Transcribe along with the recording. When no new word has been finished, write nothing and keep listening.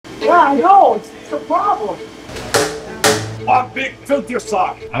Yeah, I know. It's a problem. A big filter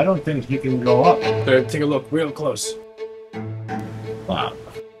sock. I don't think he can go up. Better take a look real close. Wow.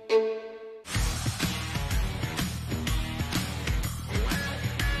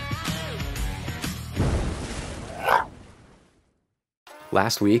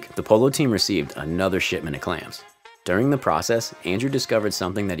 Last week, the Polo team received another shipment of clams. During the process, Andrew discovered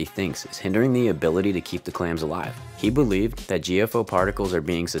something that he thinks is hindering the ability to keep the clams alive. He believed that GFO particles are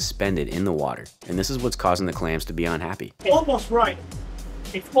being suspended in the water, and this is what's causing the clams to be unhappy. Almost right.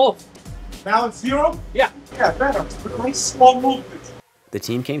 It's full. Now it's 0? Yeah. Yeah, better. Nice slow movement. The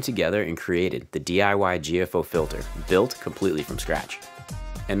team came together and created the DIY GFO filter, built completely from scratch.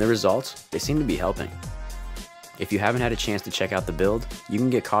 And the results, they seem to be helping. If you haven't had a chance to check out the build, you can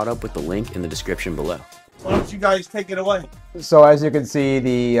get caught up with the link in the description below. Why don't you guys take it away? So as you can see,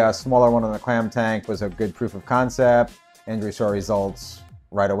 the smaller one on the clam tank was a good proof of concept. Andrew saw results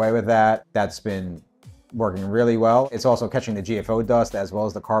right away with that. That's been working really well. It's also catching the GFO dust as well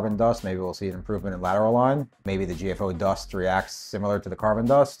as the carbon dust. Maybe we'll see an improvement in lateral line. Maybe the GFO dust reacts similar to the carbon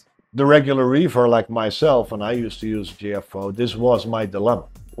dust. The regular reefer like myself, and I used to use GFO, this was my dilemma,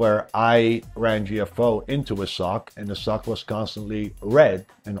 where I ran GFO into a sock and the sock was constantly red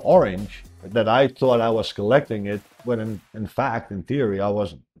and orange, that I thought I was collecting it, when in fact, in theory, I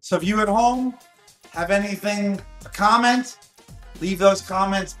wasn't. So if you at home have anything to comment, leave those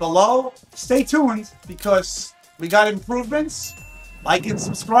comments below. Stay tuned because we got improvements. Like and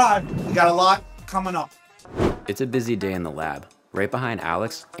subscribe. We got a lot coming up. It's a busy day in the lab. Right behind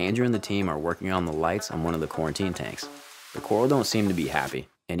Alex, Andrew and the team are working on the lights on one of the quarantine tanks. The coral don't seem to be happy,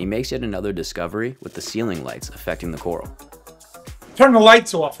 and he makes yet another discovery with the ceiling lights affecting the coral. Turn the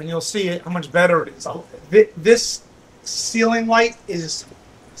lights off and you'll see how much better it is. This ceiling light is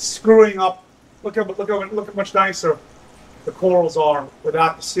screwing up. Look at much nicer the corals are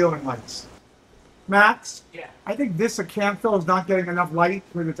without the ceiling lights. Max? Yeah. I think this acanthil is not getting enough light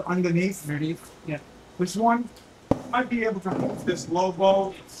when it's underneath. Yeah. This one might be able to move this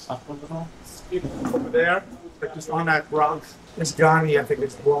logo up a little. Over there, like just on that rock. This Ghani, I think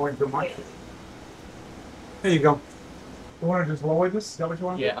it's blowing too much. There you go. You want to just lower this? Is that what you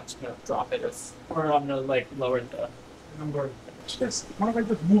want? Yeah, I'm just gonna drop it. Or I'm gonna like lower the number. Why don't I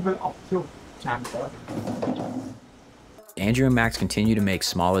just move it up too? Andrew and Max continue to make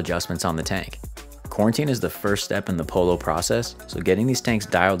small adjustments on the tank. Quarantine is the first step in the Polo process, so getting these tanks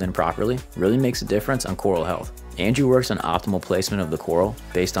dialed in properly really makes a difference on coral health. Andrew works on optimal placement of the coral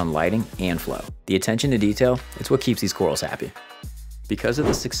based on lighting and flow. The attention to detail, it's what keeps these corals happy. Because of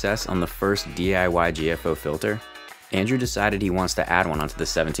the success on the first DIY GFO filter, Andrew decided he wants to add one onto the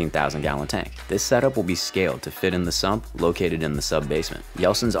 17,000 gallon tank. This setup will be scaled to fit in the sump located in the sub basement.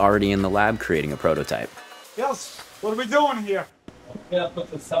 Yelson's already in the lab creating a prototype. Yes, what are we doing here? Yeah, put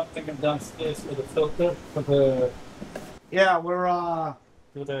the something downstairs for the filter for the. Yeah, we're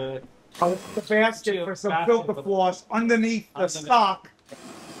For the basket for some filter floss underneath the stock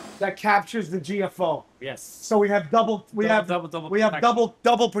that captures the GFO. Yes. So we have double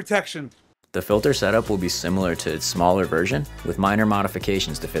protection. The filter setup will be similar to its smaller version, with minor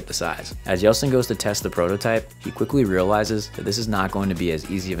modifications to fit the size. As Yelson goes to test the prototype, he quickly realizes that this is not going to be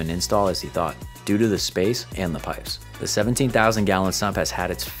as easy of an install as he thought, due to the space and the pipes. The 17,000 gallon sump has had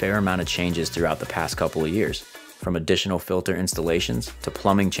its fair amount of changes throughout the past couple of years, from additional filter installations to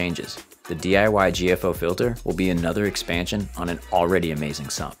plumbing changes. The DIY GFO filter will be another expansion on an already amazing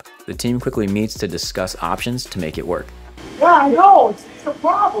sump. The team quickly meets to discuss options to make it work. Yeah, I know, it's a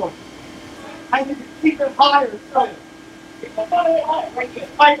problem. I need to keep it higher. So keep it higher. Right here.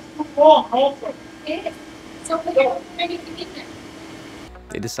 Pipes too long also.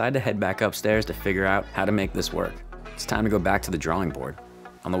 They decide to head back upstairs to figure out how to make this work. It's time to go back to the drawing board.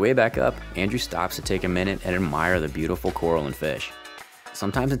 On the way back up, Andrew stops to take a minute and admire the beautiful coral and fish.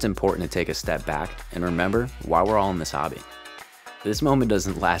 Sometimes it's important to take a step back and remember why we're all in this hobby. This moment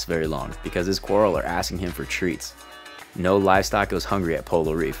doesn't last very long because his coral are asking him for treats. No livestock goes hungry at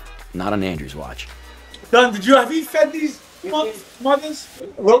Polo Reef, not on Andrew's watch. Don, have you fed these mothers?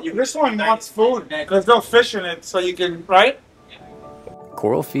 Look, this one wants food. There's no fish in it, so you can, right?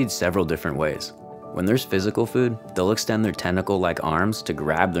 Coral feeds several different ways. When there's physical food, they'll extend their tentacle-like arms to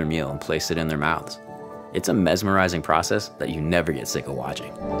grab their meal and place it in their mouths. It's a mesmerizing process that you never get sick of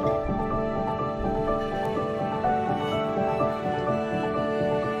watching.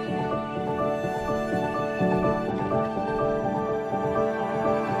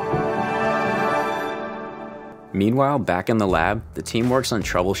 Meanwhile, back in the lab, the team works on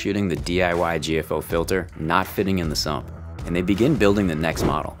troubleshooting the DIY GFO filter not fitting in the sump, and they begin building the next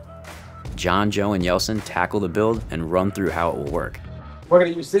model. John, Joe, and Yelson tackle the build and run through how it will work. We're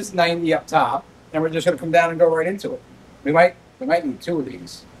going to use this 90 up top, and we're just going to come down and go right into it. We might need 2 of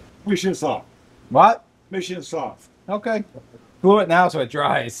these. Mission solved. What? Mission solved. Okay. Glue it now so it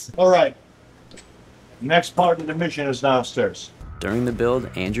dries. All right. Next part of the mission is downstairs. During the build,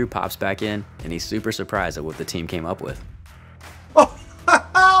 Andrew pops back in, and he's super surprised at what the team came up with.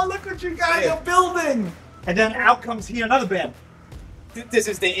 Oh, look what you guys are building! And then out comes here another bed. This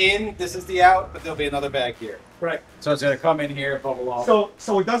is the in, this is the out, but there'll be another bag here. Right. So it's going to come in here, bubble off.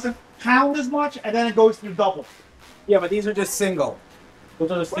 So it doesn't pound as much, and then it goes through double. Yeah, but these are just single.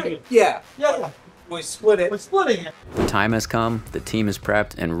 Those are the single. Yeah. Yeah. We split it. We're splitting it. The time has come, the team is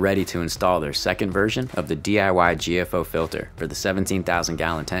prepped and ready to install their second version of the DIY GFO filter for the 17,000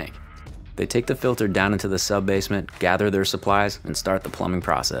 gallon tank. They take the filter down into the sub-basement, gather their supplies, and start the plumbing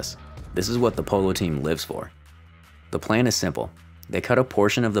process. This is what the Polo team lives for. The plan is simple. They cut a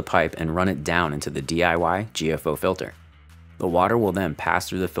portion of the pipe and run it down into the DIY GFO filter. The water will then pass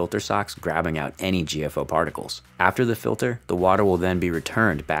through the filter socks, grabbing out any GFO particles. After the filter, the water will then be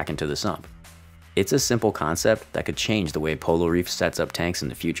returned back into the sump. It's a simple concept that could change the way Polo Reef sets up tanks in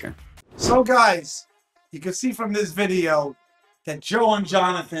the future. So guys, you can see from this video that Joe and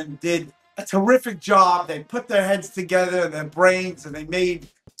Jonathan did a terrific job. They put their heads together, their brains, and they made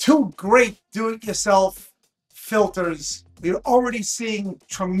 2 great do-it-yourself filters. We're already seeing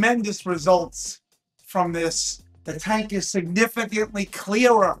tremendous results from this. The tank is significantly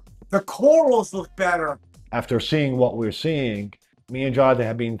clearer. The corals look better. After seeing what we're seeing, me and Jonathan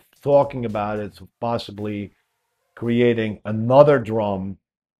have been talking about it, possibly creating another drum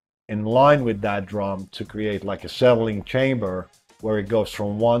in line with that drum to create like a settling chamber where it goes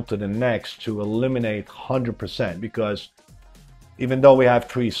from one to the next to eliminate 100%, because even though we have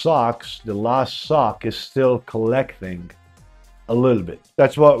 3 socks, the last sock is still collecting a little bit.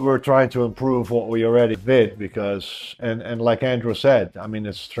 That's what we're trying to improve what we already did, because and like Andrew said, I mean,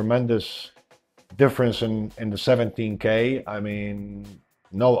 it's tremendous difference in the 17K. I mean,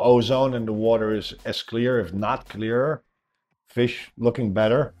 no ozone and the water is as clear, if not clearer. Fish looking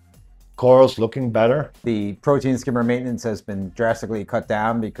better. Corals looking better. The protein skimmer maintenance has been drastically cut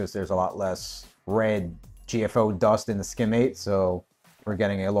down because there's a lot less red GFO dust in the skimmate, so we're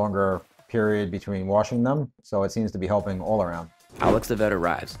getting a longer period between washing them, so it seems to be helping all around. Alex the vet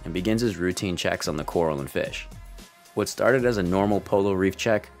arrives and begins his routine checks on the coral and fish. What started as a normal Polo Reef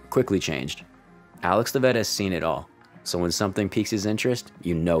check quickly changed. Alex the vet has seen it all, so when something piques his interest,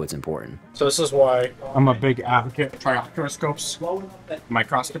 you know it's important. So this is why I'm a big advocate of microscopes,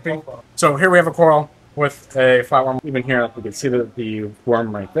 microscopy. So here we have a coral with a flatworm. Even here, you can see the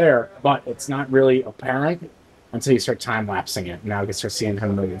worm right there, but it's not really apparent until you start time-lapsing it. Now you can start seeing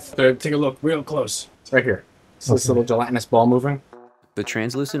him move. So take a look real close. It's right here. It's this little gelatinous ball moving. The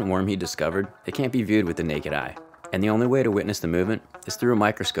translucent worm he discovered, it can't be viewed with the naked eye. And the only way to witness the movement is through a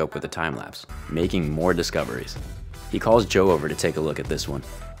microscope with a time-lapse, making more discoveries. He calls Joe over to take a look at this one.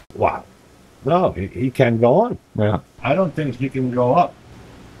 Wow. No, he can go on. Yeah. I don't think he can go up.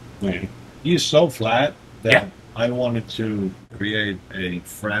 Yeah. He's so flat that Yeah. I wanted to create a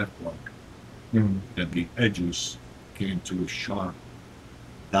flat one that the edges came to a sharp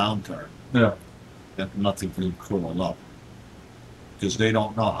downturn, Yeah. that nothing will curl up, because they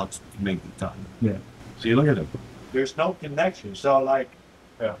don't know how to make the time. Yeah. See, look at it. There's no connection. So, like,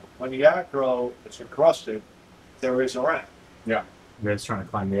 when the acro is encrusted, there is a ramp. Yeah. They're just trying to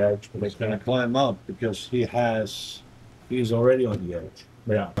climb the edge. But He's going to climb up because he's already on the edge.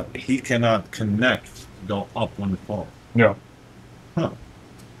 Yeah. He cannot connect, go up on the pole. Yeah. Huh.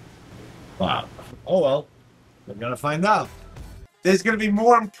 Wow. Oh well, we're gonna find out. There's going to be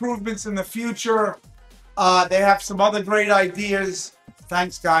more improvements in the future. They have some other great ideas.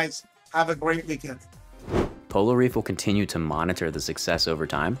 Thanks, guys. Have a great weekend. Polo Reef will continue to monitor the success over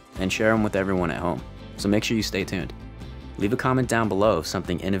time and share them with everyone at home, so make sure you stay tuned. Leave a comment down below of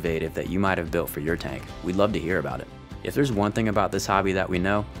something innovative that you might have built for your tank. We'd love to hear about it. If there's one thing about this hobby that we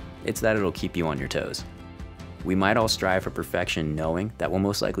know, it's that it'll keep you on your toes. We might all strive for perfection knowing that we'll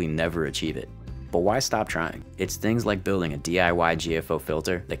most likely never achieve it. But why stop trying? It's things like building a DIY GFO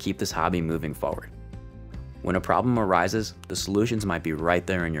filter that keep this hobby moving forward. When a problem arises, the solutions might be right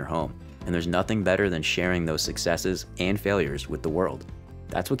there in your home, and there's nothing better than sharing those successes and failures with the world.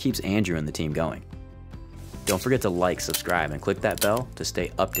 That's what keeps Andrew and the team going. Don't forget to like, subscribe, and click that bell to stay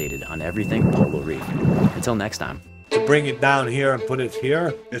updated on everything Polo Reef. Until next time. To bring it down here and put it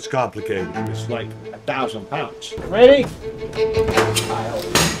here, it's complicated. It's like 1,000 pounds. Ready?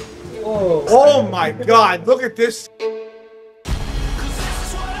 Oh my God, look at this.